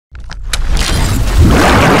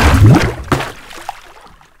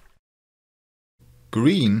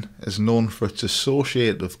Green is known for its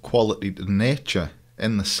associative quality to nature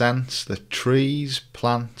in the sense that trees,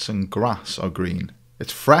 plants and grass are green.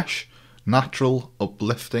 It's fresh, natural,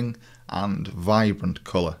 uplifting and vibrant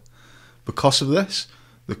colour. Because of this,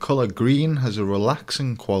 the colour green has a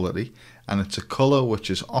relaxing quality, and it's a colour which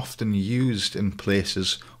is often used in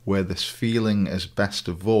places where this feeling is best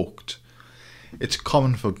evoked. It's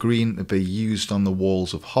common for green to be used on the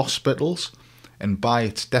walls of hospitals, and by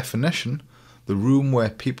its definition, the room where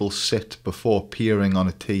people sit before appearing on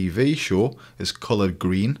a TV show is coloured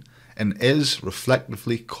green and is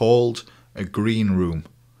reflectively called a green room.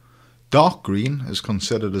 Dark green is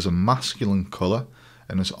considered as a masculine colour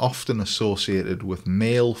and is often associated with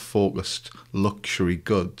male-focused luxury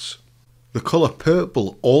goods. The colour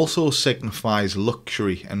purple also signifies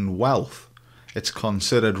luxury and wealth. It's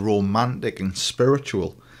considered romantic and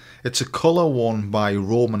spiritual. It's a colour worn by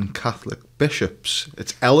Roman Catholic bishops.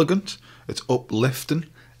 It's elegant, it's uplifting,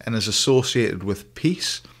 and is associated with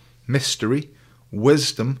peace, mystery,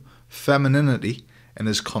 wisdom, femininity, and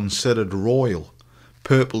is considered royal.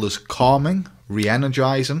 Purple is calming,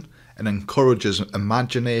 re-energising, and encourages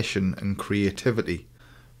imagination and creativity.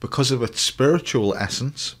 Because of its spiritual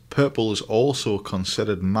essence, purple is also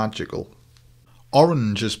considered magical.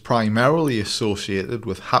 Orange is primarily associated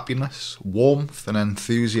with happiness, warmth and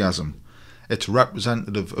enthusiasm. It's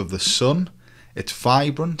representative of the sun. It's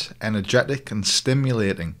vibrant, energetic and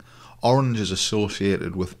stimulating. Orange is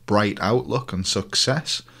associated with bright outlook and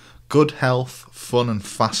success, good health, fun and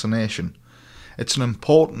fascination. It's an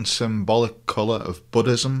important symbolic colour of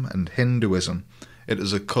Buddhism and Hinduism. It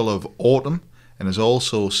is a colour of autumn and is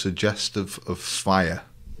also suggestive of fire.